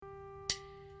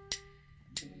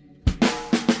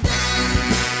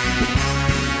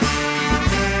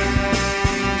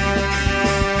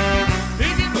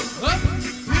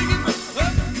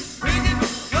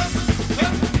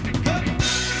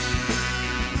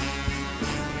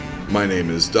My name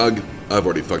is Doug. I've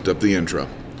already fucked up the intro.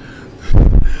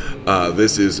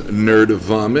 This is Nerd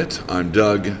Vomit. I'm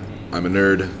Doug. I'm a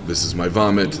nerd. This is my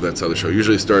vomit. That's how the show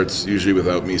usually starts, usually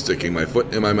without me sticking my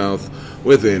foot in my mouth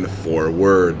within 4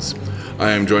 words.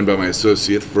 I am joined by my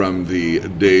associate from the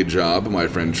day job, my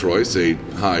friend Troy. Say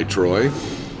hi, Troy.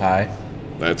 Hi.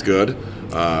 That's good.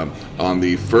 On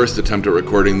the first attempt at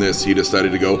recording this, he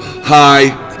decided to go,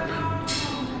 hi!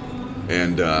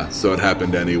 And so it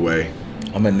happened anyway.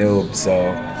 I'm a noob, so,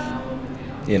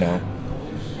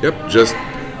 Yep, just,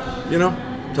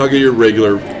 talk at your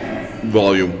regular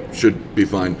volume. Should be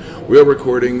fine. We are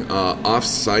recording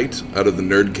off-site out of the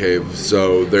Nerd Cave,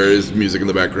 so there is music in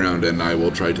the background, and I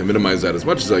will try to minimize that as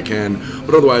much as I can,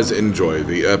 but otherwise enjoy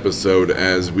the episode,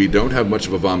 as we don't have much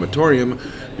of a vomitorium,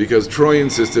 because Troy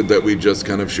insisted that we just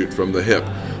kind of shoot from the hip.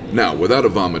 Now, without a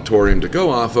vomitorium to go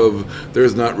off of,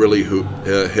 there's not really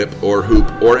hip or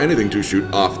hoop or anything to shoot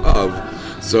off of.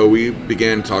 So we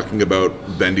began talking about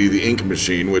Bendy the Ink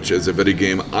Machine, which is a video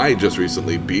game I just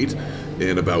recently beat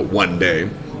in about 1 day,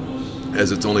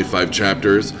 as it's only 5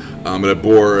 chapters. I'm going to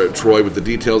bore Troy with the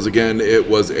details again. It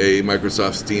was a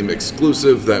Microsoft Steam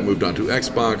exclusive that moved on to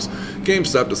Xbox.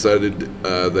 GameStop decided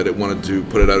that it wanted to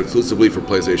put it out exclusively for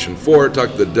PlayStation 4.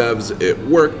 Talked to the devs. It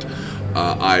worked.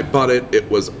 I bought it. It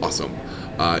was awesome.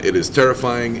 It is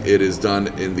terrifying. It is done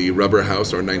in the Rubber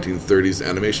House or 1930s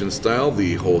animation style.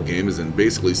 The whole game is in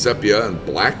basically sepia and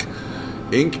black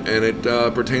ink, and it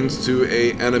pertains to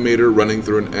a animator running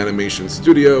through an animation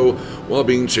studio while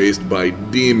being chased by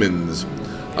demons.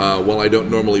 While I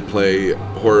don't normally play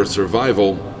horror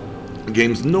survival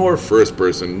games nor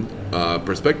first-person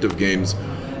perspective games,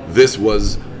 this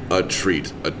was a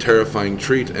treat, a terrifying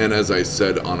treat, and as I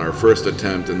said on our first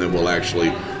attempt, and then we'll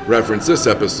actually reference this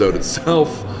episode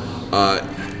itself,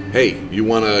 hey, you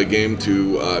want a game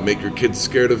to make your kids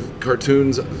scared of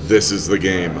cartoons? This is the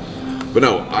game. But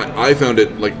no, I found it,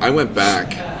 I went back,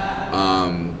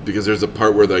 because there's a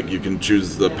part where you can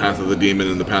choose the path of the demon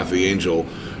and the path of the angel.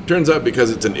 Turns out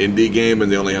because it's an indie game and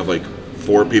they only have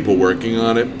 4 people working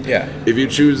on it, yeah. If you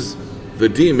choose the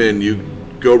demon, you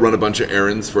go run a bunch of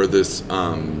errands for this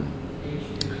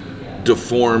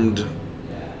deformed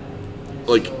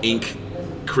ink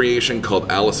creation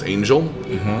called Alice Angel.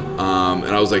 And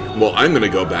I was like, well, I'm gonna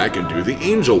go back and do the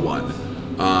angel one.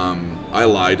 I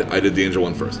lied, I did the angel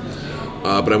one first,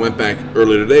 but I went back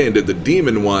earlier today and did the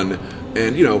demon one,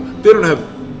 and they don't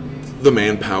have the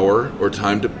manpower or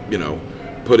time to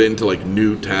put into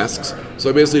new tasks, so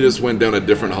I basically just went down a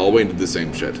different hallway and did the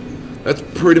same shit. That's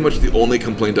pretty much the only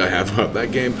complaint I have about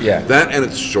that game. Yeah. That and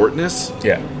its shortness.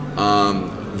 Yeah.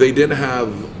 They did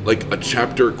have a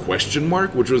chapter question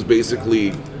mark, which was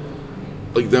basically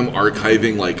them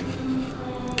archiving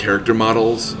character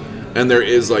models, and there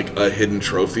is a hidden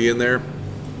trophy in there,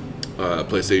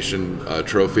 PlayStation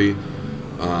trophy.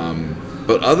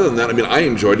 But other than that, I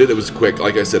enjoyed it. It was quick.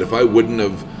 Like I said, if I wouldn't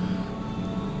have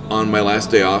on my last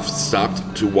day off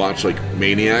stopped to watch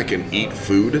Maniac and eat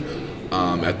food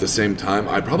at the same time,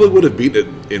 I probably would have beat it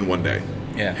in 1 day.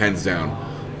 Yeah. Hands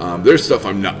down. There's stuff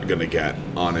I'm not going to get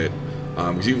on it,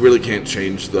 because you really can't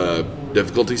change the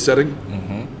difficulty setting.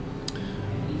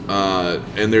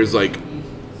 And there's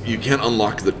you can't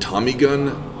unlock the Tommy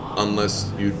gun unless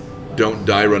you don't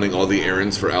die running all the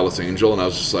errands for Alice Angel, and I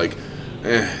was just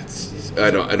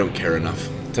I don't care enough.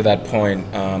 To that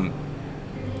point,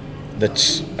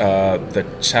 the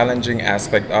challenging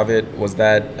aspect of it, was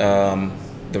that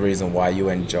the reason why you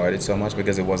enjoyed it so much,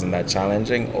 because it wasn't that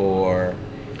challenging, or?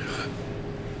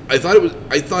 I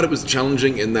thought it was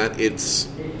challenging in that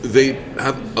they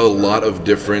have a lot of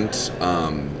different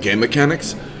game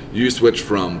mechanics. You switch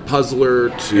from puzzler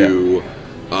to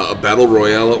a battle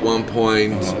royale at one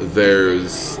point.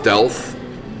 There's stealth,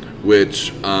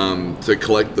 which to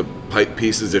collect the pipe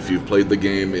pieces, if you've played the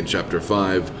game in chapter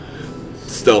 5,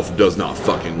 stealth does not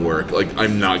fucking work.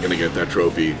 I'm not gonna get that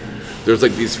trophy. There's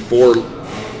these 4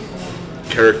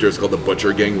 characters called the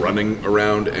Butcher Gang running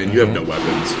around, and you have no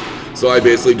weapons. So I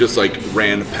basically just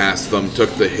ran past them, took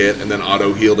the hit, and then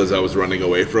auto-healed as I was running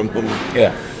away from them.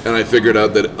 Yeah. And I figured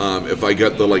out that if I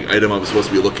got the item I was supposed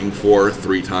to be looking for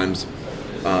 3 times,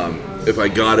 if I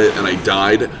got it and I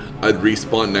died, I'd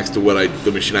respawn next to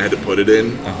the machine I had to put it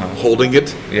in, holding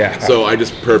it. Yeah. So I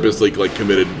just purposely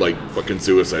committed fucking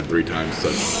suicide 3 times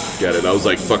to get it. I was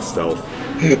fuck stealth.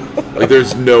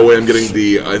 There's no way I'm getting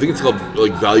I think it's called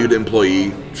valued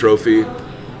employee trophy.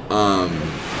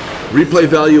 Replay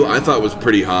value I thought was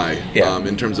pretty high. Yeah.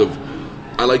 In terms of,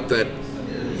 I like that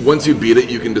once you beat it,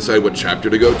 you can decide what chapter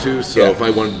to go to. So if I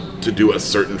wanted to do a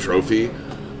certain trophy,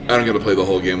 I don't get to play the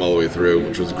whole game all the way through,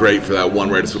 which was great for that one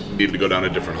where I just needed to go down a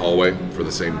different hallway for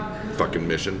the same fucking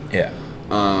mission. Yeah.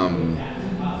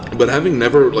 But having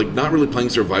never, like, not really playing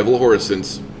survival horror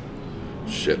since,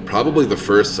 probably the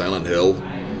first Silent Hill,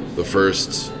 the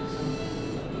first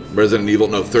third Resident Evil.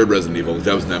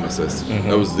 That was Nemesis. Mm-hmm.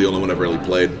 That was the only one I've really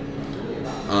played.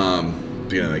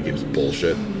 Beginning of that game's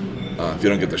bullshit. If you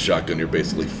don't get the shotgun, you're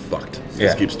basically fucked. You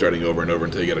just keep starting over and over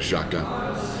until you get a shotgun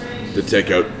to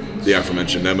take out the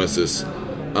aforementioned Nemesis,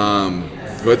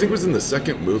 who I think was in the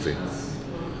second movie.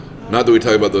 Not that we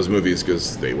talk about those movies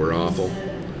because they were awful.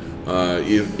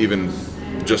 Even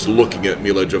just looking at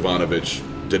Mila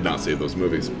Jovanovic did not save those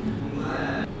movies.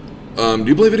 Do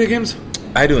you play video games?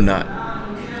 I do not.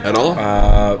 At all?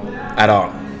 At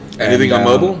all. Anything on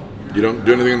mobile? You don't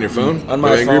do anything on your phone? On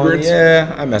my Angry phone, Birds?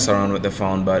 yeah, I mess around with the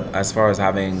phone, but as far as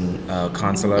having a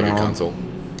console at Like a home, console?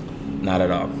 not at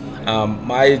all.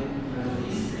 My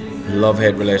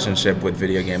love-hate relationship with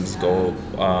video games goes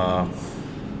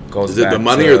Is it back the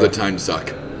money to, or the time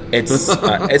suck?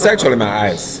 It's actually my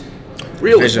eyes.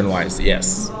 Really? Vision-wise,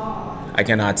 yes. I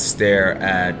cannot stare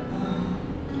at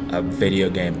a video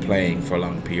game playing for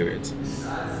long periods.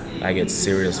 I get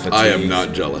serious fatigue. I am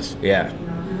not jealous. Yeah.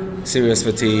 Serious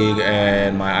fatigue,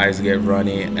 and my eyes get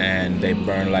runny, and they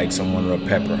burn like someone with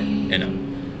pepper, you know.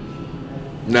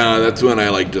 No, that's when I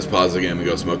like just pause the game and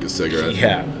go smoke a cigarette.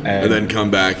 Yeah. And then come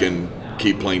back and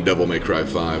keep playing Devil May Cry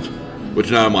 5,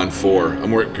 which now I'm on 4.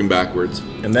 I'm working backwards.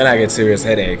 And then I get serious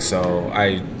headaches, so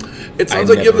It sounds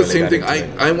like you have the never same really thing. got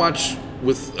into I watch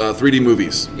with 3D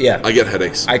movies. Yeah. I get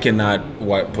headaches. I cannot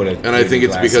put it. And I think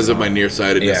it's because of my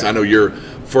nearsightedness. Yeah. I know you're,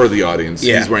 for the audience,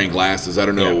 Yeah. he's wearing glasses. I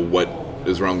don't know Yeah. what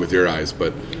is wrong with your eyes,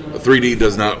 but 3D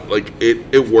does not, like,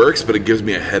 it works, but it gives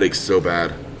me a headache so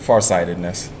bad.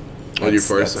 Farsightedness. Oh, you're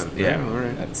farsighted. Yeah. Oh, all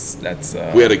right. That's.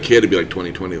 If we had a kid, it'd be like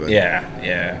 20/20 then.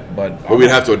 Yeah. But But we'd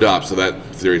have to adopt, so that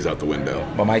theory's out the window.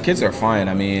 But my kids are fine.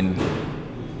 I mean,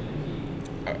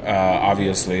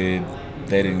 obviously,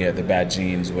 they didn't get the bad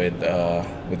genes with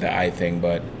the eye thing.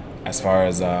 But as far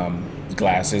as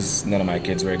glasses, none of my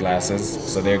kids wear glasses,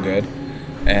 so they're good.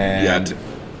 And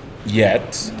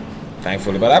yet,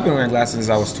 thankfully. But I've been wearing glasses since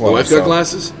I was 12. The wife got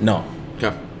glasses? No,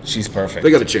 Okay. she's perfect. They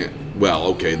got a chance. Well,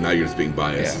 okay, now you're just being yeah,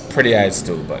 biased. pretty eyes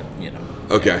too, but you know.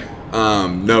 Okay.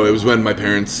 No, it was when my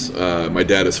parents, my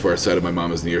dad is farsighted, my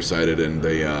mom is nearsighted, and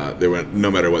they went, no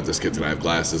matter what, this kid's gonna have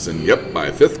glasses, and yep, by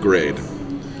 5th grade.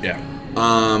 Yeah.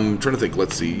 Trying to think.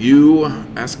 Let's see. You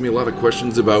ask me a lot of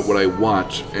questions about what I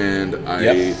watch, and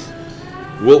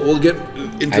we'll get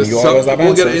into And you some. always have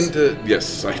We'll get answers. into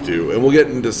yes, I do, and we'll get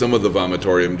into some of the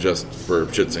vomitorium just for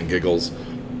shits and giggles,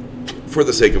 for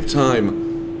the sake of time,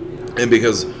 and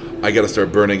because I got to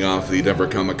start burning off the Denver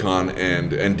Comic Con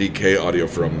and NDK audio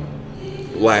from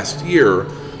last year.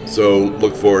 So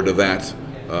look forward to that.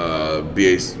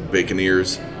 BA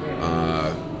Baconeers,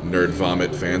 Nerd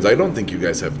Vomit fans. I don't think you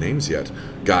guys have names yet.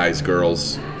 Guys,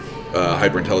 girls,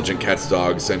 hyper-intelligent cats,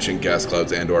 dogs, sentient gas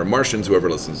clouds, and/or Martians, whoever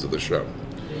listens to the show.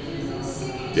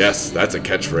 Yes, that's a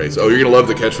catchphrase. Oh, you're going to love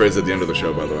the catchphrase at the end of the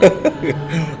show, by the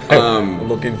way.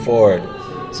 Looking forward.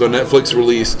 So Netflix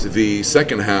released the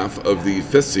second half of the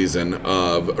 5th season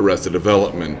of Arrested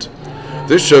Development.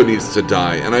 This show needs to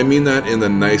die, and I mean that in the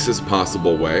nicest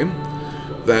possible way.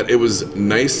 That it was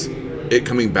nice, it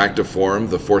coming back to form.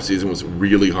 The 4th season was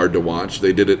really hard to watch.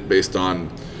 They did it based on...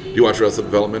 Do you watch Arrested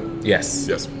Development? Yes.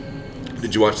 Yes.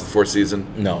 Did you watch the 4th season?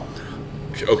 No.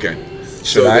 Okay.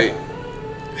 Should I?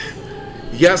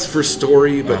 Yes, for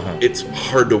story, but it's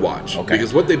hard to watch. Okay.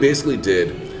 Because what they basically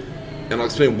did, and I'll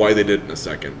explain why they did it in a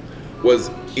second, was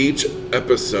each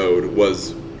episode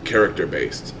was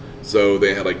character-based. So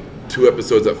they had like 2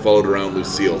 episodes that followed around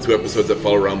Lucille, 2 episodes that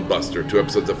followed around Buster, 2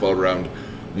 episodes that followed around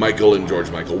Michael and George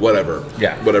Michael, whatever.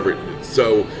 Yeah. Whatever.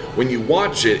 So when you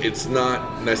watch it, it's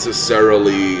not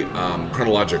necessarily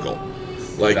chronological.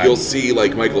 Like Exactly. you'll see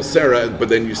like Michael Cera, but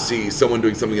then you see someone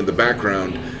doing something in the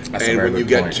background, That's a and very when you good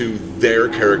get point. to their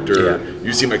character, Yeah.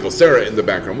 you see Michael Cera in the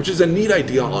background, which is a neat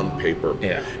idea on paper.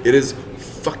 Yeah. It is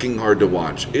fucking hard to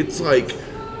watch. It's like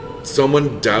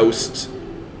someone doused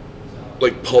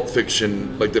like Pulp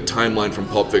Fiction, like the timeline from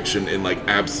Pulp Fiction in like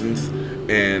absinthe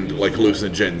and like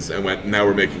hallucinogens, and went, now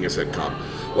we're making a sitcom.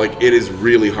 Like it is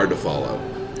really hard to follow.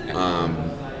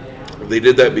 They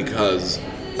did that because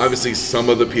obviously some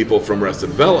of the people from Arrested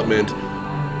Development,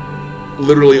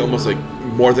 literally almost like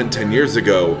more than 10 years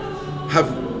ago, have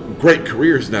great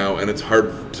careers now, and it's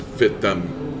hard to fit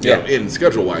them you know, in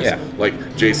schedule-wise. Yeah.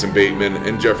 Like Jason Bateman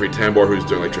and Jeffrey Tambor, who's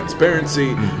doing like Transparency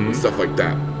and stuff like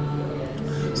that.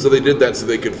 So they did that so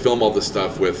they could film all this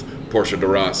stuff with Portia de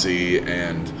Rossi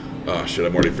and oh shit,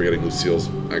 I'm already forgetting Lucille's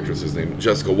actress's name,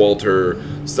 Jessica Walter,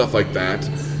 stuff like that,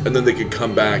 and then they could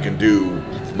come back and do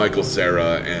Michael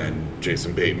Cera and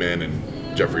Jason Bateman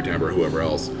and Jeffrey Tambor, whoever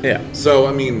else. Yeah. So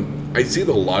I mean, I see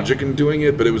the logic in doing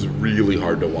it, but it was really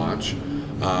hard to watch.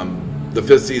 The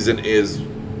 5th season is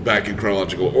back in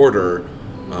chronological order,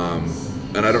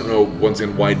 and I don't know once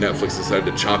again why Netflix decided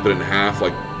to chop it in half,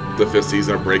 like the 5th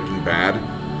season of Breaking Bad.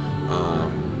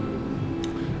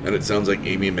 And it sounds like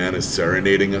Amy Mann is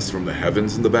serenading us from the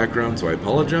heavens in the background, so I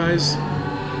apologize.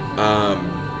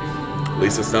 At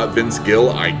least it's not Vince Gill,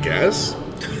 I guess.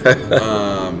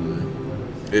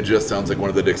 It just sounds like one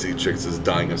of the Dixie Chicks is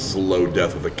dying a slow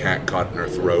death with a cat caught in her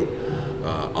throat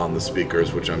on the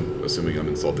speakers, which I'm assuming I'm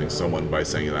insulting someone by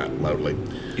saying that loudly.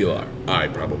 You are. I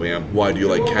probably am. Why, do you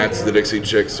like Cats, the Dixie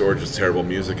Chicks, or just terrible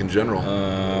music in general?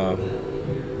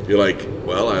 You're like,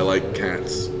 well, I like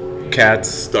Cats. Cats.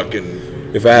 Stuck in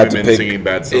if I had women to pick, singing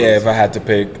bad songs. Yeah, if I had to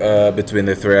pick between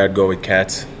the 3, I'd go with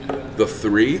Cats. The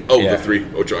 3? Oh, Yeah. the 3.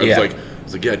 Oh, I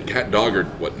was like, yeah, cat, dog, or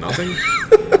what, nothing?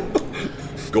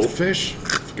 Goldfish?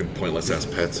 Fucking pointless ass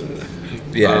pets.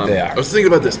 Yeah, they are. I was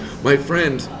thinking about this. My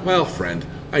friend,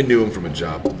 I knew him from a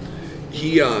job.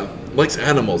 He likes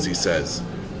animals, he says.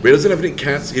 But he doesn't have any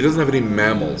cats. He doesn't have any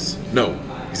mammals. No,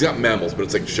 he's got mammals, but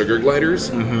it's like sugar gliders.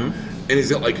 Mm-hmm. And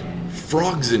he's got like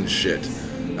frogs and shit.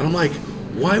 And I'm like,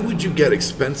 why would you get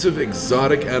expensive,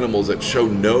 exotic animals that show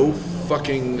no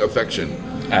fucking affection?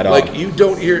 At all. Like, you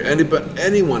don't hear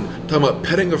anyone talking about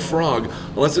petting a frog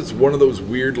unless it's one of those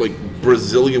weird, like,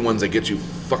 Brazilian ones that get you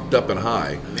fucked up and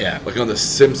high. Yeah. Like on The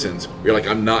Simpsons, where you're like,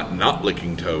 I'm not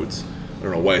licking toads. I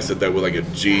don't know why I said that with like a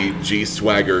G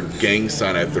Swagger gang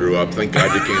sign I threw up. Thank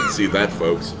God you can't see that,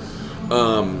 folks.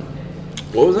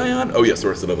 What was I on? Oh, yes,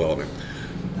 Arrested Development.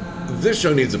 This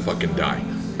show needs to fucking die.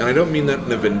 And I don't mean that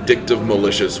in a vindictive,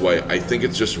 malicious way. I think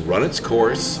it's just run its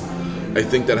course. I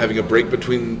think that having a break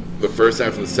between the first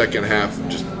half and the second half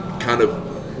just kind of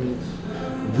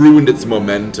ruined its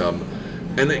momentum.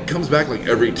 And it comes back like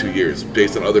every 2 years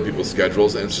based on other people's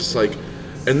schedules. And it's just like,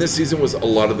 and this season was a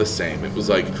lot of the same. It was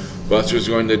like, Buster's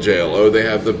going to jail. Oh, they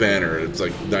have the banner. It's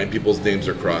like 9 people's names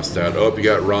are crossed out. Oh, you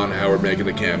got Ron Howard making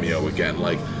a cameo again.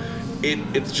 Like,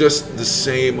 it's just the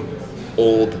same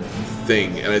old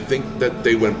thing. And I think that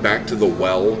they went back to the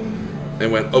well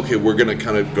and went, okay, we're going to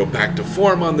kind of go back to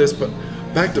form on this, but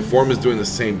back to form is doing the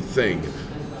same thing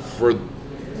for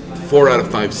 4 out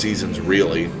of 5 seasons,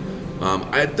 really.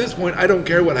 At this point, I don't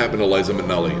care what happened to Liza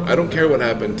Minnelli. I don't care what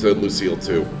happened to Lucille,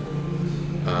 too.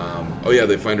 Oh, yeah,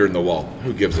 they find her in the wall.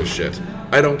 Who gives a shit?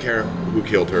 I don't care who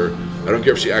killed her. I don't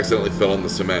care if she accidentally fell in the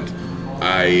cement.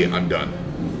 I'm done.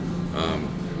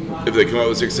 If they come out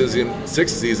with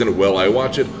sixth season, will I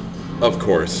watch it? Of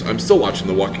course. I'm still watching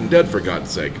The Walking Dead, for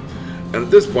God's sake. And at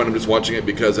this point, I'm just watching it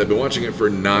because I've been watching it for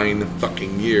 9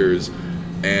 fucking years,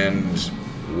 and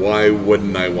why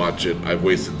wouldn't I watch it? I've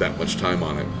wasted that much time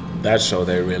on it. That show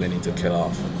they really need to kill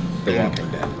off. The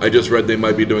Walking Dead. I just read they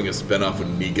might be doing a spinoff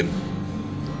with Negan.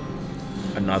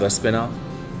 Another spinoff?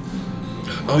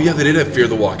 Oh yeah, they did have Fear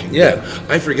the Walking Yeah.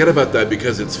 Dead. I forget about that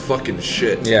because it's fucking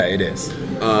shit. Yeah, it is.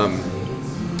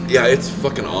 Yeah, it's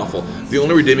fucking awful. The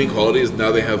only redeeming quality is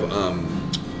now they have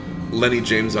Lenny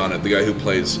James on it, the guy who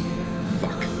plays...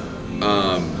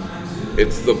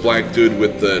 it's the black dude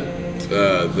with the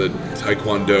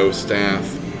Taekwondo staff.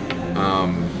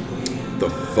 The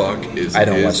fuck is I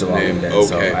don't his watch The Walking name? Dead, Okay.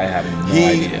 so I have no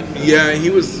idea. Yeah, he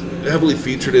was heavily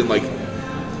featured in like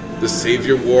the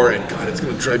Savior War, and God, it's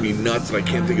gonna drive me nuts, and I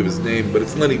can't think of his name, but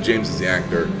it's Lenny James is the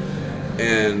actor,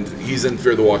 and he's in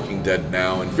Fear the Walking Dead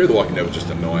now, and Fear the Walking Dead was just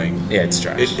annoying. Yeah, it's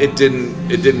trash. It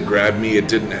didn't grab me. It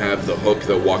didn't have the hook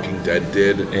that Walking Dead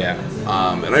did. Yeah.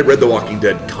 And I read the Walking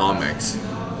Dead comics,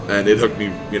 and it hooked me,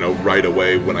 right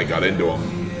away when I got into them.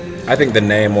 I think the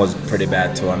name was pretty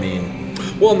bad too. I mean,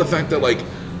 Well, and the fact that like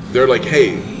they're like,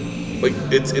 hey, like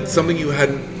it's something you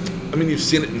hadn't. I mean, you've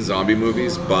seen it in zombie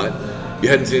movies, but you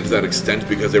hadn't seen it to that extent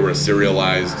because they were a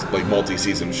serialized, like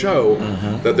multi-season show.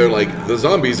 Mm-hmm. That they're like, the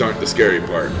zombies aren't the scary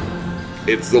part;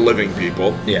 it's the living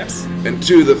people. yes. And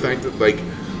 2, the fact that like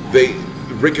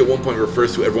Rick at one point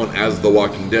refers to everyone as the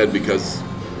Walking Dead because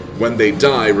when they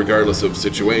die, regardless of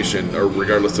situation or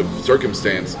regardless of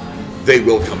circumstance, they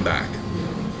will come back,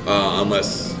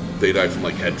 unless they die from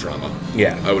like head trauma.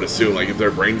 Yeah. I would assume like if their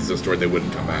brains destroyed, they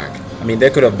wouldn't come back. I mean, they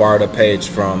could have borrowed a page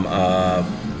from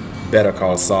Better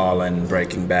Call Saul and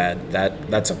Breaking Bad.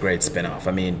 That's a great spinoff.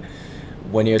 I mean,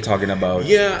 when you're talking about...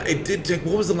 Yeah, it did take...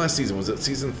 What was the last season? Was it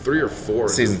season 3 or 4?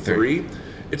 Season 3.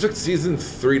 It took season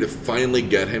 3 to finally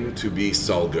get him to be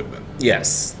Saul Goodman.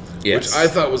 Yes. Which I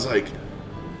thought was like...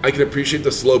 I can appreciate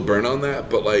the slow burn on that,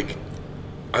 but like...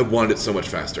 I wanted it so much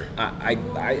faster.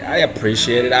 I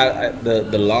appreciate it.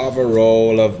 The lava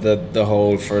roll of the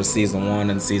whole first season 1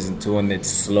 and season 2, and it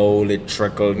slowly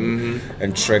trickled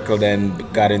and trickled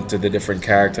and got into the different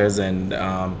characters. And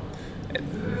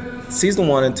season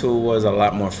 1 and 2 was a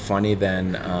lot more funny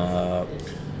than.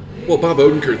 Well, Bob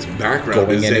Odenkirk's background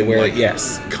Going is anywhere, in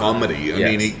yes. comedy. I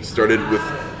Yes. mean, he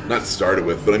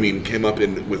came up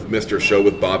with Mr. Show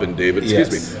with Bob and David.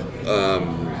 Excuse me.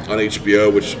 On HBO,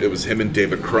 which it was him and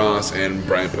David Cross and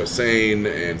Brian Posehn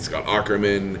and Scott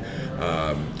Aukerman,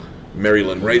 Mary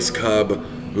Lynn Rice Cub,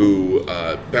 who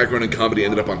background in comedy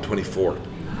ended up on 24.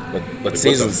 But Like,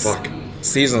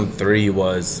 season 3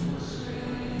 was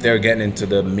they're getting into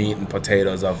the meat and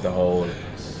potatoes of the whole.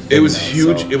 It was thing now,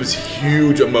 huge. so- It was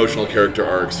huge emotional character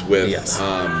arcs with Yes.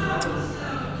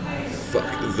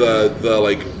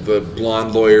 the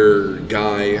blonde lawyer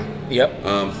guy. Yep.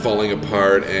 Falling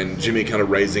apart, and Jimmy kind of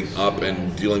rising up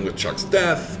and dealing with Chuck's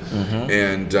death.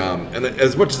 And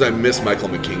as much as I miss Michael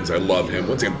McKean, I love him.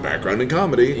 Once again, background in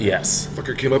comedy. Yes.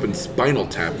 Fucker came up in Spinal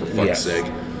Tap, for fuck's Yes. sake.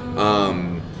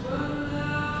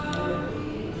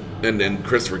 And then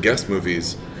Christopher Guest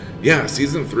movies. Yeah,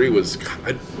 season 3 was.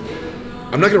 God,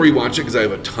 I'm not going to rewatch it because I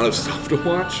have a ton of stuff to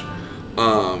watch.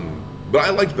 But I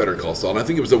liked Better Call Saul, and I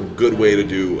think it was a good way to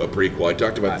do a prequel. I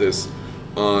talked about this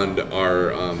on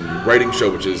our writing show,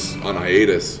 which is on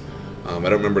hiatus. I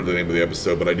don't remember the name of the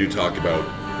episode, but I do talk about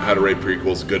how to write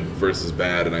prequels, good versus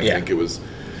bad, and I think it was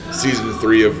season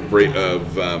 3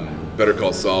 of Better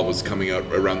Call Saul was coming out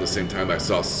around the same time I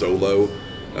saw Solo,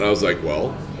 and I was like,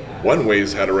 well, one way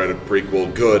is how to write a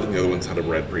prequel good, and the other one's how to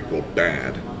write a prequel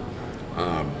bad.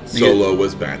 Solo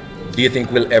was bad. Do you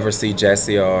think we'll ever see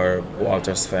Jesse or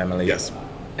Walter's family? Yes.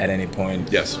 At any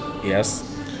point? Yes. Yes?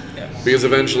 Yeah. Because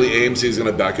eventually AMC is going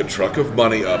to back a truck of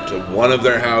money up to one of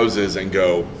their houses and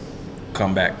go,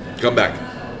 Come back.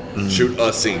 shoot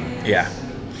a scene. Yeah.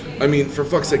 I mean, for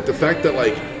fuck's sake, the fact that,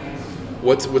 like,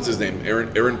 what's his name?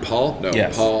 Aaron Paul? No,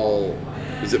 Yes. Paul.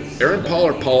 Is it Aaron Paul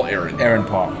or Paul Aaron? Aaron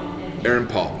Paul. Aaron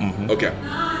Paul. Okay.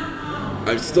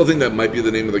 I still think that might be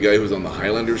the name of the guy who was on the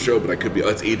Highlander show, but I could be.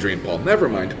 That's Adrian Paul. Never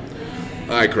mind.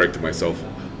 I corrected myself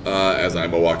as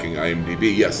I'm a walking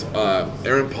IMDb. Yes,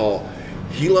 Aaron Paul.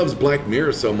 He loves Black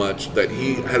Mirror so much that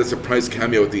he had a surprise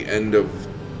cameo at the end of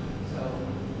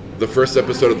the first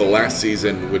episode of the last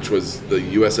season, which was the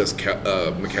USS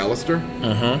McAllister.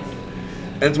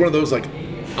 And it's one of those, like,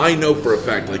 I know for a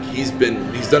fact, like, he's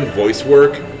done voice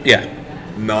work. Yeah.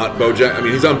 Not BoJack. I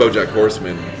mean, he's on BoJack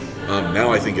Horseman.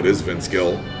 Now I think it is Vince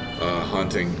Gill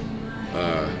haunting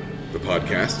the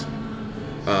podcast.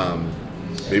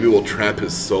 Maybe we'll trap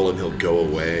his soul and he'll go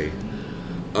away.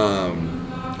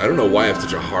 I don't know why I have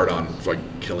such a hard-on for,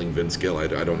 like, killing Vince Gill. I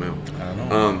don't know. I don't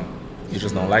know. You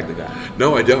just don't like the guy.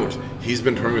 No, I don't. He's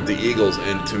been touring with the Eagles,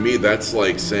 and to me, that's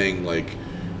like saying, like,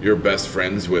 you're best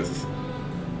friends with,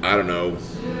 I don't know,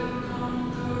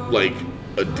 like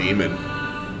a demon.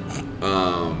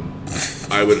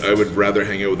 I would rather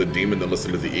hang out with a demon than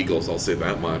listen to the Eagles. I'll say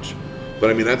that much. But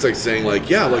I mean, that's like saying, like,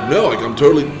 yeah, like, no, like, I'm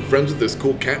totally friends with this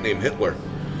cool cat named Hitler.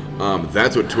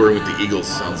 That's what touring with the Eagles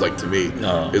sounds like to me.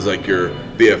 Is like your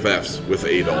BFFs with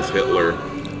Adolf Hitler.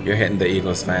 You're hitting the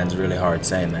Eagles fans really hard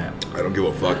saying that. I don't give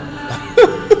a fuck.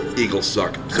 Eagles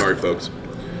suck. Sorry, folks.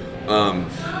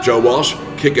 Joe Walsh,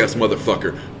 kick-ass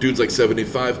motherfucker. Dude's like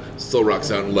 75, still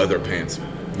rocks out in leather pants.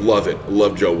 Love it.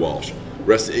 Love Joe Walsh.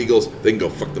 Rest of the Eagles, they can go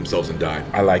fuck themselves and die.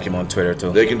 I like him on Twitter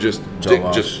too. They can just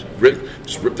Walsh.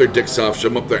 rip their dicks off,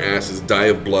 shove them up their asses, die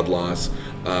of blood loss,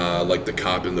 like the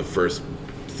cop in the first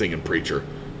thing in Preacher,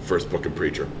 first book in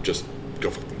Preacher. Just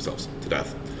go fuck themselves to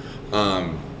death.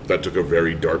 That took a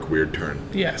very dark, weird turn.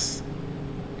 Yes.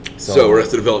 So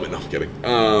Arrested Development. No, I'm kidding.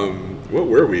 What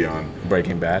were we on?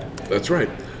 Breaking Bad. That's right.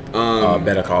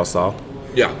 Better Call Saul.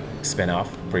 Yeah. Spinoff,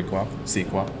 prequel,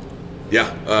 sequel.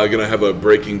 Yeah. Gonna have a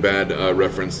Breaking Bad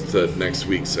reference to next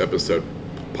week's episode,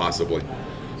 possibly.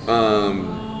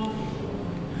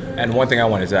 And one thing I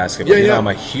wanted to ask you about, Yeah. I'm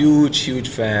a huge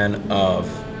fan of,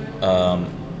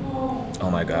 oh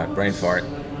my God, brain fart.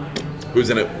 Who's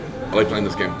in it? I like playing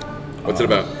this game. What's it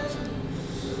about?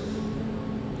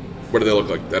 What do they look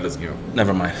like? That doesn't count.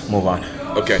 Never mind, move on.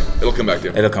 Okay, it'll come back to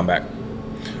you. It'll come back.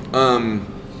 Well,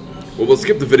 we'll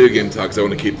skip the video game talk because I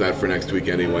want to keep that for next week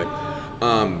anyway.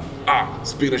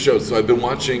 Speaking of shows, so I've been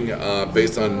watching,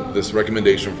 based on this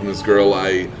recommendation from this girl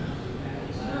I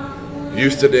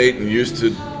used to date and used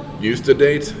to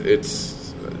date.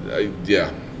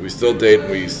 Yeah, we still date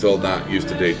and we still not used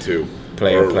to date too.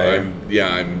 Player.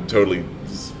 I'm totally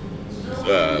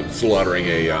slaughtering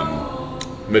a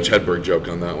Mitch Hedberg joke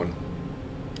on that one.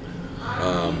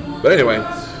 But anyway,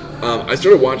 I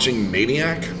started watching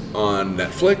Maniac on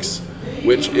Netflix,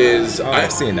 which is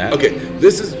I've seen that. Okay,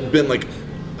 this has been like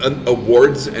an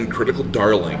awards and critical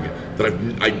darling that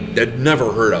I had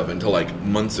never heard of until like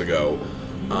months ago,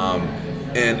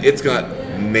 and it's got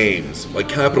names, like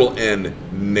capital N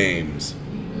names.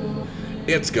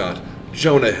 It's got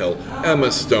Jonah Hill,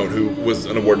 Emma Stone, who was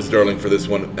an awards darling for this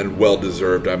one, and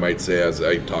well-deserved, I might say, as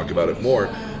I talk about it more.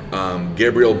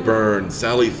 Gabriel Byrne,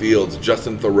 Sally Fields,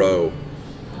 Justin Theroux.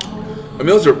 I mean,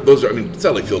 those are. I mean,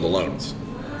 Sally Field alone.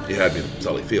 You had me,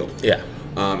 Sally Field. Yeah.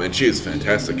 And she is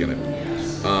fantastic in it.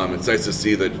 It's nice to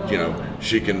see that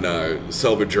she can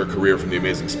salvage her career from the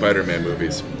Amazing Spider-Man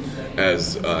movies,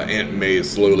 as Aunt May is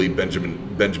slowly Benjamin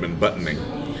Buttoning.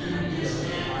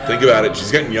 Think about it;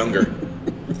 she's getting younger.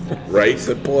 Right?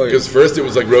 Good point. Because first it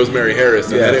was like Rosemary Harris,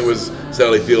 and Yes. then it was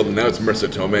Sally Field, and now it's Marissa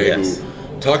Tomei, Yes.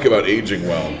 who talk about aging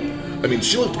well. I mean,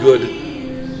 she looked good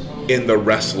in The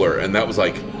Wrestler, and that was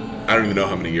like, I don't even know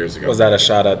how many years ago. Was that a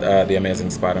shot at the Amazing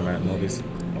Spider-Man movies?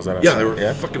 Was that? Yeah, they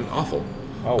were fucking awful.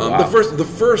 Oh, wow. The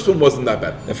first one wasn't that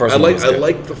bad. The first one was good. I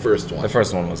liked the first one. The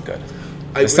first one was good.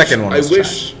 The second one was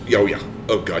trash. Oh yeah.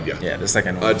 Oh god, yeah. Yeah, the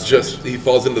second one. Was Just he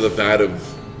falls into the vat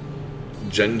of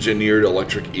engineered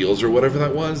electric eels or whatever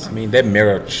that was. I mean, they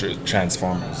mirror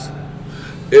Transformers.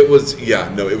 It was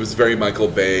it was very Michael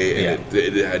Bay, and Yeah.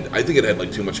 it had, I think it had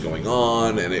like too much going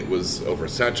on, and it was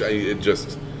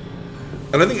oversaturated.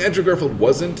 And I think Andrew Garfield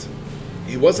wasn't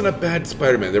a bad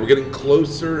Spider-Man. They were getting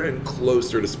closer and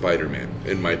closer to Spider-Man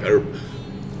in my or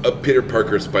Peter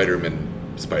Parker Spider-Man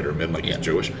like he's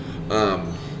Jewish. Ira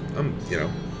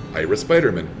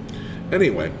Spider-Man.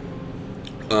 Anyway,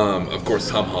 of course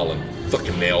Tom Holland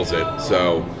fucking nails it.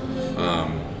 So,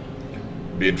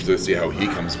 be interested to see how he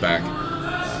comes back.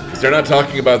 Because they're not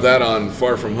talking about that on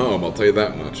Far From Home, I'll tell you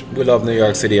that much. We love New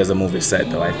York City as a movie set,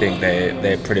 though. I think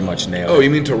they pretty much nailed it. Oh, you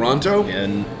mean Toronto?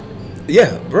 And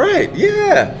yeah, right.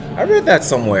 Yeah, I read that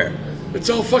somewhere. It's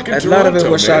all fucking A Toronto, lot of it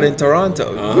was shot man. in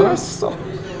Toronto. Uh-huh. Yes.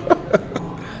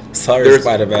 Sorry,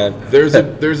 Spider-Man. There's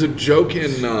a joke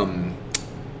in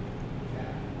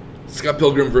Scott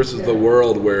Pilgrim versus the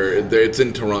World where it's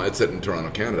in Toronto. It's set in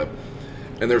Toronto, Canada,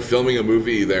 and they're filming a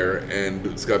movie there.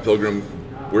 And Scott Pilgrim,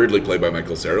 weirdly played by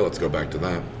Michael Cera, let's go back to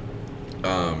that,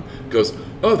 goes,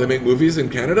 "Oh, they make movies in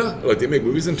Canada? Like they make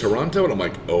movies in Toronto?" And I'm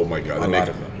like, "Oh my god, they make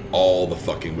all the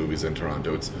fucking movies in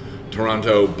Toronto. It's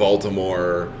Toronto,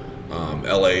 Baltimore,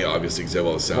 L.A. obviously, because they have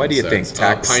all the sound Why do you sets. think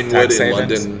tax Pinewood tax in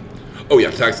savings? London? Oh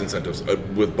yeah, tax incentives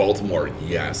with Baltimore.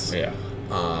 Yes. Yeah.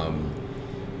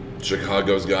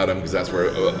 Chicago's got them because that's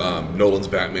where Nolan's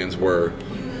Batmans were,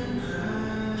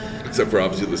 except for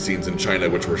obviously the scenes in China,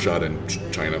 which were shot in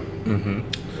China. Mm-hmm.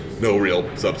 No real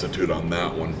substitute on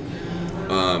that one.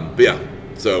 But yeah,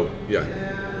 so yeah,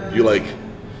 you like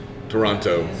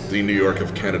Toronto, the New York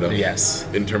of Canada. Yes.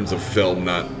 In terms of film,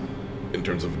 not in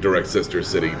terms of direct sister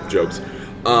city jokes.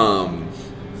 But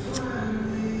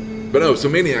no, so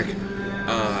Maniac,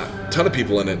 ton of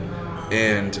people in it,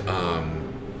 and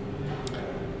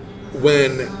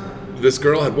when this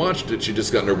girl had watched it, she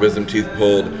just gotten her wisdom teeth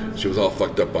pulled. She was all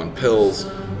fucked up on pills,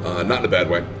 not in a bad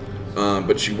way.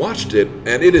 But she watched it,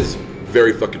 and it is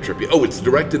very fucking trippy. Oh, it's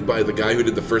directed by the guy who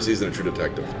did the first season of True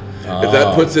Detective. If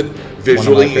that puts it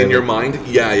visually in your mind,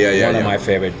 yeah. One of my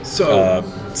favorite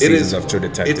seasons of True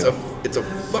Detective. It's a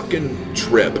fucking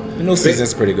trip. The new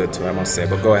season's pretty good too, I must say.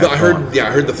 But go ahead. I heard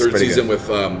the third season with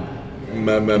Ali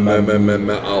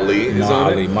is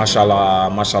on it.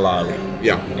 Mashallah Ali.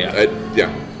 Yeah.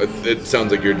 It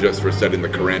sounds like you're just reciting the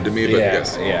Quran to me, but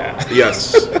yes. Yeah.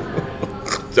 Yes.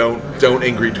 Don't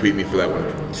angry tweet me for that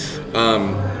one.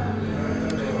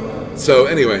 So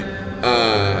anyway,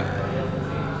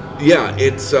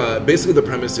 it's basically the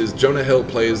premise is Jonah Hill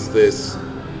plays this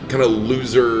kind of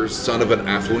loser son of an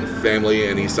affluent family,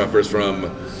 and he suffers from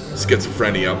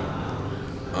schizophrenia.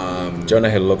 Jonah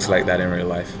Hill looks like that in real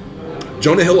life.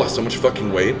 Jonah Hill lost so much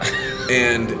fucking weight,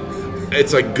 and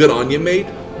it's like, good on you, mate.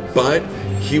 But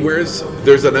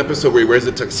there's an episode where he wears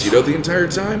a tuxedo the entire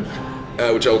time,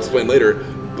 which I'll explain later.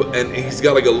 And he's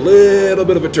got like a little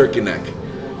bit of a turkey neck,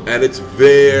 and it's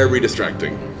very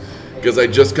distracting because I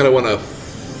just kind of want to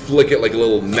flick it like a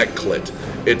little neck clit.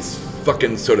 It's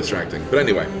fucking so distracting. But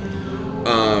anyway,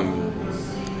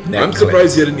 I'm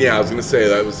surprised you didn't. Yeah, I was gonna say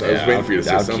that. I was waiting for you to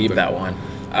say something. I'll keep that one.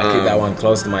 I'll keep that one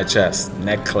close to my chest.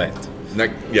 Neck clit.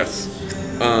 Yes.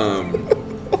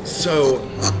 So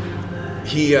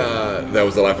he that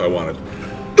was the laugh I wanted.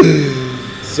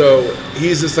 So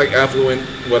he's this like affluent,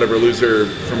 whatever, loser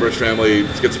from rich family,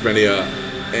 schizophrenia,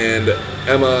 and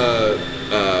Emma.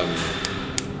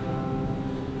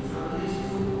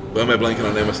 Why am I blanking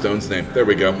on Emma Stone's name? There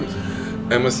we go.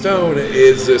 Emma Stone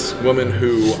is this woman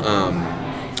who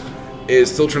is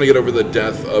still trying to get over the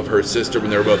death of her sister when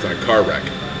they were both in a car wreck.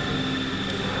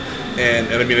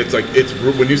 And I mean, it's like,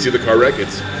 when you see the car wreck,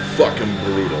 it's fucking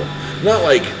brutal. Not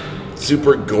like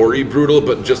super gory brutal,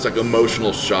 but just like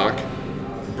emotional shock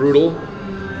brutal.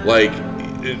 Like,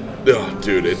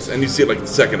 dude, and you see it like the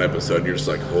second episode, and you're just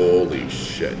like, holy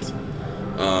shit.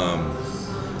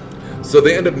 So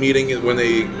they end up meeting when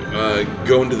they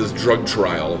go into this drug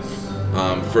trial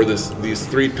for these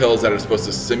 3 pills that are supposed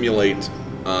to simulate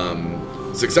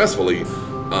successfully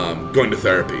going to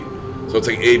therapy. So it's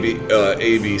like A,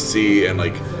 B, C, and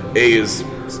like A is,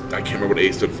 I can't remember what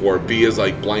A stood for. B is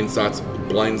like blind spots,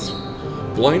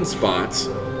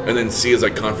 and then C is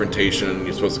like confrontation. And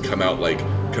you're supposed to come out like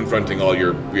confronting all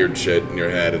your weird shit in your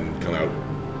head and come out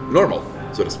normal,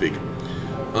 so to speak.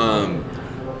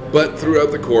 But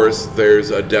throughout the course,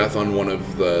 there's a death on one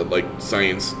of the like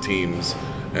science teams,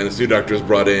 and this new doctor is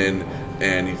brought in,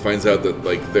 and he finds out that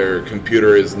like their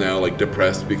computer is now like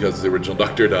depressed because the original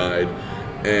doctor died.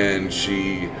 And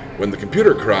when the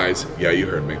computer cries, yeah, you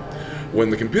heard me.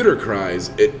 When the computer cries,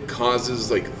 it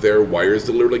causes like their wires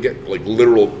to literally get like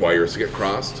literal wires to get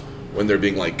crossed when they're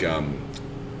being like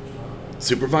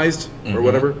supervised or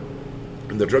whatever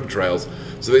in the drug trials.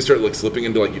 So they start like slipping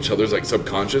into like each other's like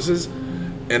subconsciouses,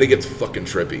 and it gets fucking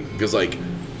trippy because like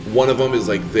one of them is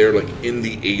like they're like in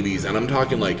the 80s, and I'm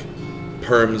talking like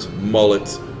perms,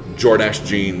 mullets, Jordache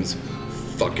jeans,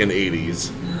 fucking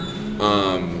 80s.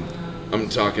 I'm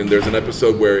talking, there's an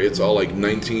episode where it's all like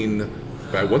once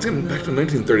again, back to the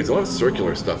 1930s, a lot of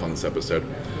circular stuff on this episode.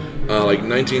 Like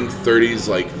 1930s,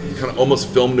 like kind of almost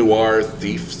film noir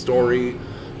thief story.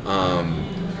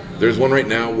 There's one right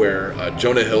now where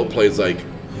Jonah Hill plays like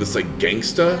this like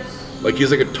gangsta. Like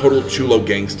he's like a total chulo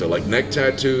gangsta, like neck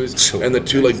tattoos and the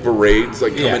 2 like berets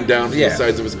like coming down from the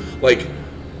sides of his, like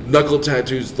knuckle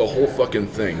tattoos, the whole fucking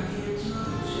thing.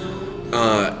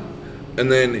 And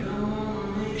then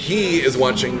he is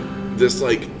watching this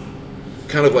like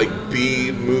kind of like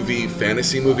B movie,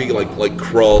 fantasy movie, like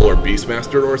Krull or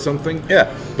Beastmaster or something.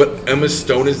 Yeah. But Emma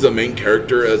Stone is the main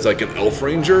character as like an elf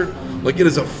ranger. Like it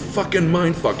is a fucking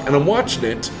mindfuck. And I'm watching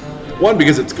it, 1,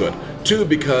 because it's good. 2,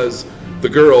 because the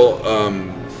girl,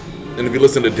 and if you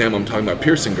listen to Damn, I'm talking about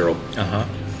Piercing Girl.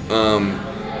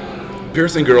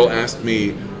 Piercing Girl asked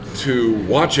me to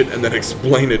watch it and then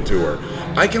explain it to her.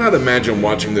 I cannot imagine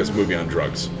watching this movie on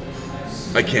drugs.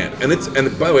 I can't.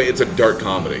 And by the way, it's a dark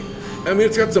comedy. I mean,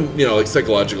 it's got some, like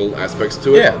psychological aspects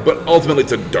to it. Yeah. But ultimately,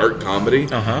 it's a dark comedy.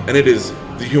 And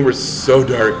the humor's so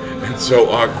dark and so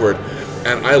awkward.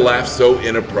 And I laugh so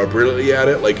inappropriately at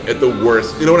it, like at the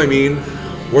worst. You know what I mean?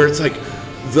 Where it's like,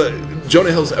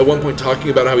 Jonah Hill's at one point talking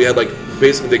about how he had like,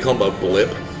 basically they call him a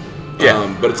blip.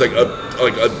 But it's like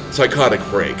a psychotic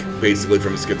break, basically,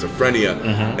 from schizophrenia.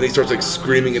 And he starts like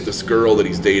screaming at this girl that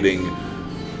he's dating.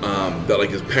 That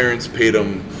like his parents paid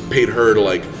her to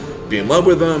like be in love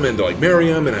with him and to like marry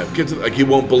him and have kids. Like he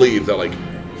won't believe that like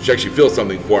she actually feels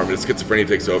something for him, and his schizophrenia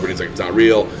takes over, and he's like, it's not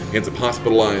real. He ends up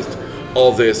hospitalized.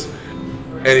 All this,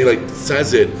 and he like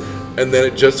says it, and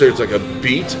then there's like a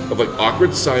beat of like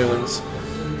awkward silence,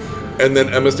 and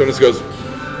then Emma Stone just goes,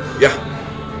 "Yeah,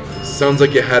 sounds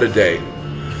like you had a day,"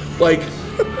 like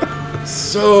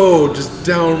so just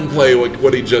downplay like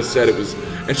what he just said. It was.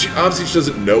 And she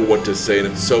doesn't know what to say, and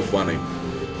it's so funny.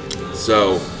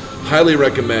 So, highly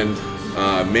recommend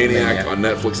Maniac on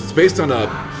Netflix. It's based on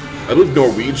I believe,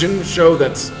 Norwegian show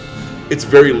it's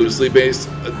very loosely based.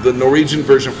 The Norwegian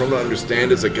version, from what I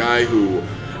understand, is a guy who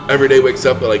every day wakes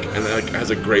up and has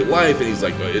a great life, and he's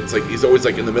always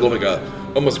like in the middle of like a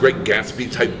almost Great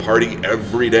Gatsby type party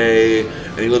every day,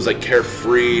 and he lives like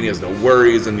carefree, and he has no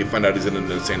worries, and you find out he's in an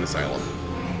insane asylum,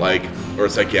 or a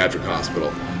psychiatric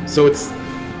hospital. So it's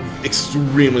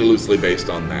extremely loosely based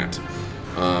on that.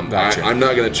 Gotcha. I'm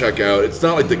not going to check out. It's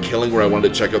not like The Killing, where I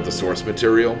wanted to check out the source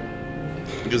material,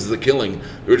 because The Killing,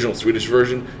 the original Swedish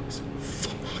version, is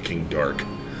fucking dark,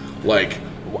 like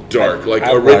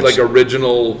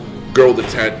original Girl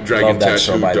with the Dragon Tattoo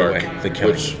show, by dark. The way. The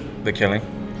Killing. The Killing.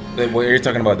 What are you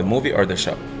talking about? The movie or the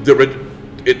show?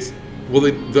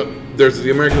 There's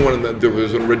the American one, and then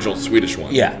there's an original Swedish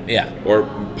one. Yeah. Or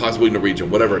possibly Norwegian,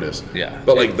 whatever it is. Yeah.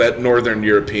 But like that Northern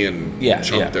European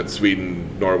chunk, that's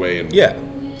Sweden, Norway, and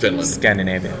Finland.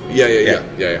 Scandinavia.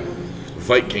 Yeah.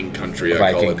 Viking country, I call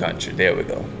it. Viking country, there we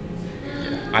go.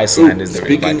 Yeah. Iceland is the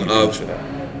Viking country.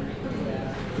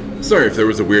 Sorry if there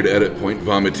was a weird edit point.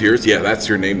 Vomiteers, yeah, that's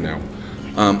your name now.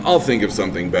 I'll think of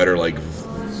something better, like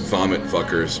Vomit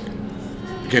Fuckers.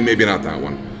 Okay, maybe not that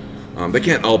one. They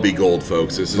can't all be gold,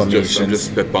 folks. This is I'm just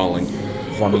spitballing.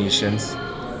 Vomitians.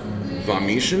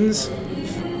 Vomitians?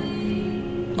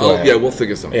 Yeah, we'll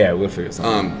figure something. Yeah, we'll figure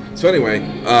something. So anyway,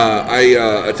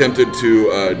 I attempted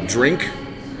to drink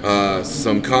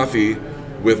some coffee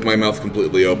with my mouth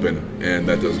completely open, and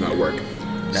that does not work.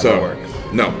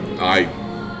 No, I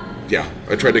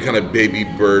tried to kind of baby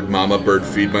bird, mama bird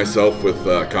feed myself with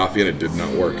coffee, and it did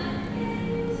not work.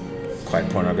 Quite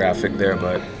pornographic there,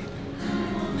 but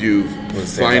you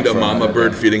find a mama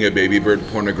bird feeding a baby bird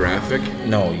pornographic?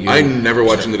 No, I'm never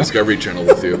watching the Discovery Channel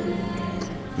with you.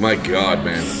 My God,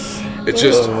 man. It's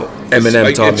just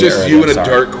Eminem taught me it's just earlier, you in a sorry.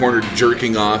 dark corner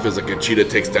jerking off as like a cheetah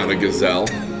takes down a gazelle.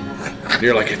 And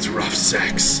you're like, it's rough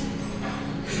sex.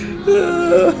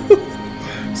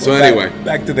 So anyway,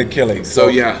 back to The Killing. So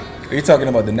yeah, are you talking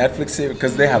about the Netflix series?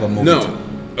 Because they have a movie. No. Too.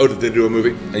 Oh, did they do a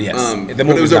movie? Yes. But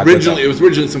it was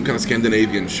originally some kind of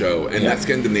Scandinavian show, and that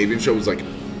Scandinavian show was like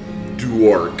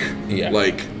dark. Yeah.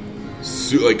 Like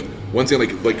once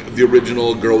again, like the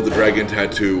original Girl with the Dragon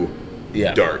Tattoo.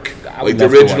 Yeah. Dark. I would Like the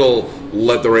love to original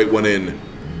Let the Right One In.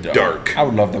 Dark. I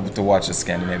would love to watch the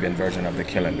Scandinavian version of The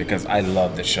Killing because I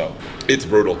love the show. It's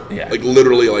brutal. Yeah. Like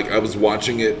literally, like I was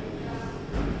watching it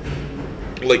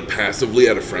like passively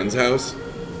at a friend's house,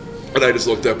 and I just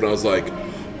looked up and I was like,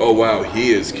 oh wow,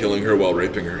 he is killing her while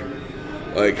raping her.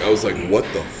 Like I was like, what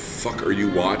the fuck are you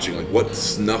watching? Like what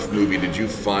snuff movie did you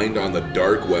find on the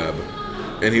dark web?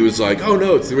 And he was like, oh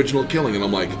no, it's the original Killing. And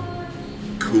I'm like,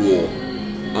 cool.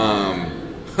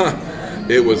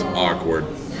 It was awkward.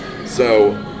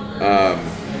 So,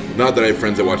 not that I have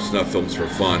friends that watch snuff films for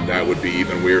fun. That would be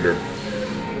even weirder.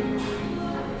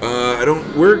 I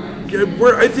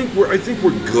think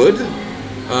we're good.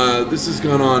 This has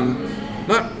gone on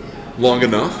not long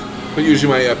enough, but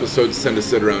usually my episodes tend to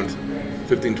sit around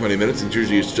 15-20 minutes. And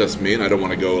usually it's just me, and I don't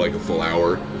want to go like a full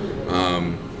hour.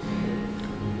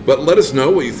 But let us know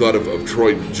what you thought of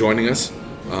Troy joining us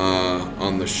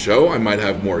on the show. I might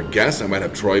have more guests. I might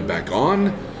have Troy back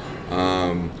on.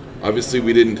 Obviously,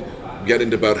 we didn't get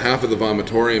into about half of the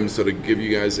vomitorium, so to give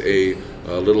you guys a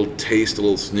little taste, a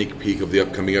little sneak peek of the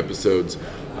upcoming episodes,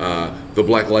 the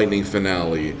Black Lightning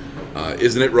finale,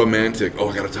 Isn't It Romantic? Oh,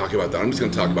 I got to talk about that. I'm just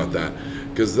going to talk about that,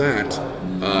 because that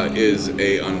is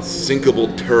a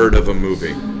unsinkable turd of a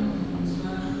movie.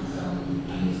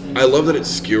 I love that it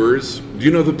skewers. Do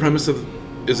you know the premise of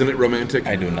Isn't It Romantic?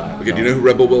 I do not. Okay, no. do you know who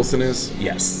Rebel Wilson is?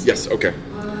 Yes. Yes, okay.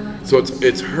 So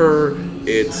it's her,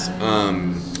 it's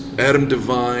Adam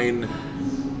Devine,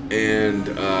 and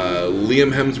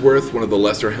Liam Hemsworth, one of the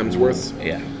lesser Hemsworths.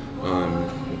 Yeah.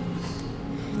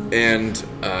 And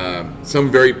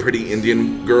some very pretty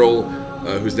Indian girl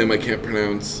whose name I can't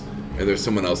pronounce. And there's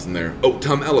someone else in there. Oh,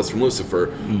 Tom Ellis from Lucifer,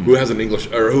 who has an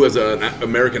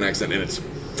American accent, and it's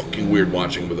fucking weird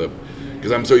watching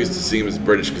because I'm so used to seeing him as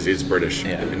British because he's British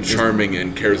and charming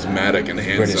and charismatic and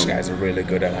handsome. British guys are really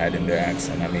good at hiding their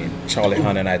accent. I mean, Charlie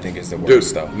Hunnam, I think, is the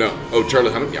worst, though. No. Oh,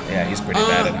 Charlie Hunnam? Yeah. Yeah, he's pretty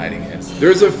bad at hiding his.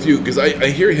 There's a few, because I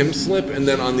hear him slip, and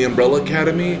then on the Umbrella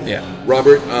Academy,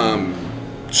 Robert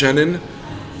Chenin,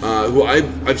 who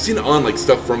I've seen on like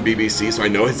stuff from BBC, so I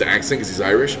know his accent because he's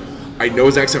Irish. I know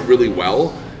his accent really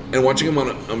well. And watching him on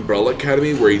Umbrella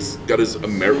Academy, where he's got his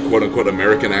quote-unquote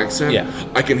American accent,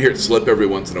 I can hear it slip every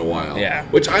once in a while. Yeah.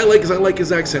 Which I like, because I like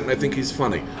his accent, and I think he's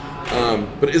funny.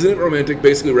 But Isn't It Romantic?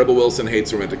 Basically, Rebel Wilson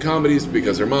hates romantic comedies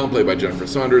because her mom, played by Jennifer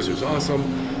Saunders, who's awesome,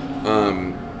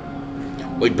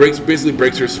 basically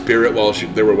breaks her spirit while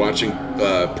they were watching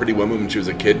Pretty Woman when she was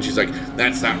a kid. She's like,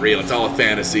 that's not real. It's all a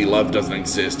fantasy. Love doesn't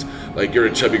exist. Like, you're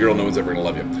a chubby girl. No one's ever going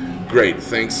to love you. Great.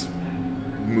 Thanks,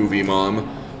 movie mom.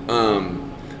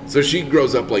 So she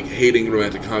grows up like hating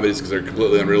romantic comedies because they're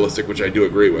completely unrealistic, which I do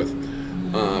agree with.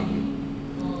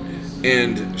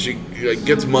 And she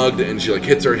gets mugged and she like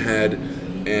hits her head,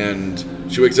 and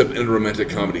she wakes up in a romantic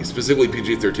comedy, specifically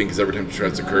PG-13, because every time she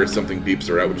tries to curse, something beeps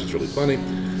her out, which is really funny.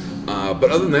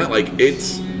 But other than that,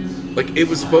 it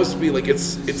was supposed to be like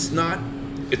it's not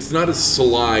as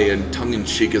sly and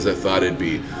tongue-in-cheek as I thought it'd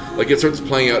be. Like, it starts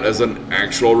playing out as an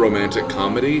actual romantic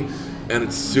comedy, and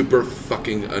it's super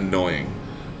fucking annoying.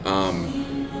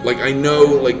 I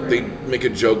know, they make a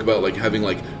joke about, having,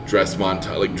 dressing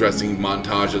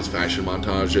montages, fashion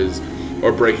montages,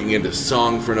 or breaking into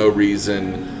song for no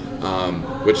reason,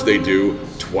 which they do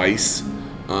twice.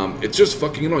 It's just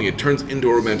fucking annoying. It turns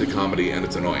into a romantic comedy, and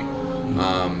it's annoying.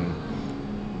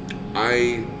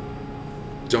 I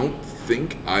don't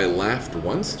think I laughed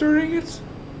once during it.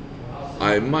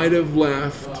 I might have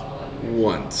laughed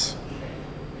once.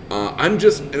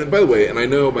 And by the way, and I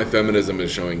know my feminism is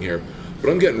showing here, but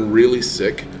I'm getting really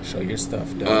sick. Show your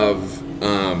stuff, Doug. Of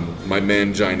my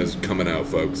mangina's coming out,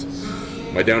 folks.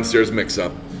 My downstairs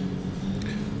mix-up.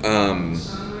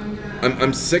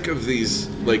 I'm sick of these,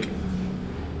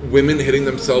 women hitting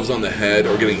themselves on the head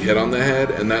or getting hit on the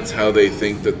head, and that's how they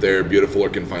think that they're beautiful or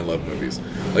can find love movies.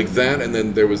 Like that, and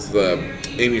then there was the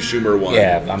Amy Schumer one.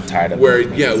 Yeah, I'm tired of where,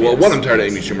 those yeah, movies, well, yes. one, I'm tired of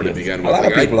Amy Schumer to begin with. A lot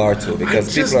of Like, people are too, because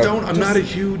I just people are don't, I'm not a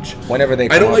huge... Whenever they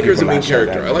I don't like her as a people main lash out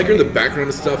character. at I like her in me. the background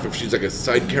and stuff if she's like a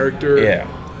side character. Yeah.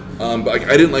 But like,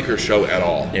 I didn't like her show at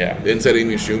all. Yeah. Inside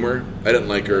Amy Schumer, I didn't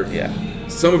like her. Yeah.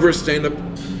 Some of her stand-up,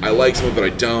 I like, some of it I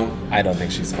don't. I don't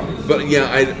think she's funny. But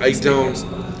yeah, I don't...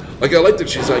 Like, I like that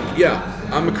she's like, yeah,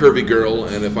 I'm a curvy girl,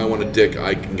 and if I want a dick,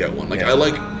 I can get one. Like, Yeah. I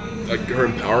like her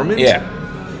empowerment. Yeah.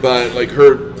 But, like,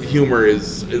 her humor it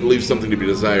leaves something to be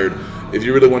desired. If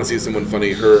you really want to see someone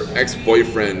funny, her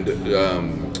ex-boyfriend,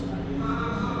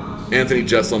 Anthony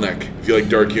Jeselnik, if you like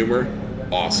dark humor,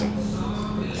 awesome.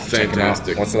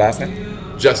 Fantastic. What's the last name?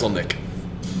 Jeselnik.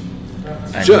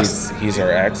 And Just- he's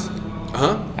her ex.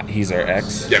 Huh? He's her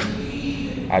ex. Yeah.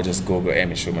 I'll just Google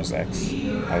Amy Schumer's ex.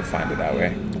 I'll find it that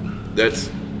way. That's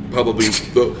probably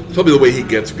the way he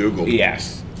gets Googled.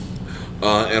 Yes.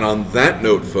 And on that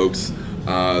note, folks,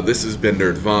 this has been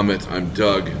Nerd Vomit. I'm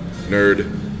Doug. Nerd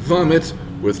Vomit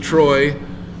with Troy.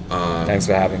 Thanks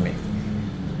for having me.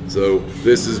 So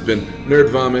this has been Nerd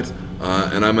Vomit,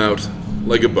 and I'm out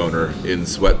like a boner in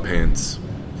sweatpants.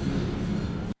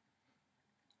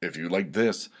 If you like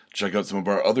this, check out some of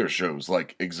our other shows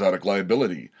like Exotic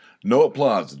Liability, No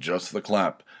Applause, Just the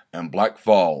Clap, and Black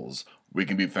Falls. We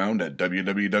can be found at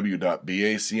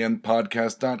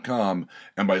www.bacnpodcast.com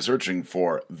and by searching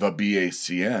for The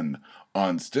BACN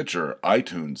on Stitcher,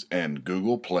 iTunes, and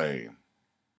Google Play.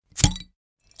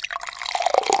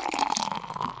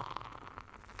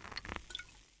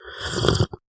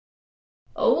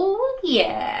 Oh,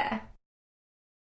 yeah.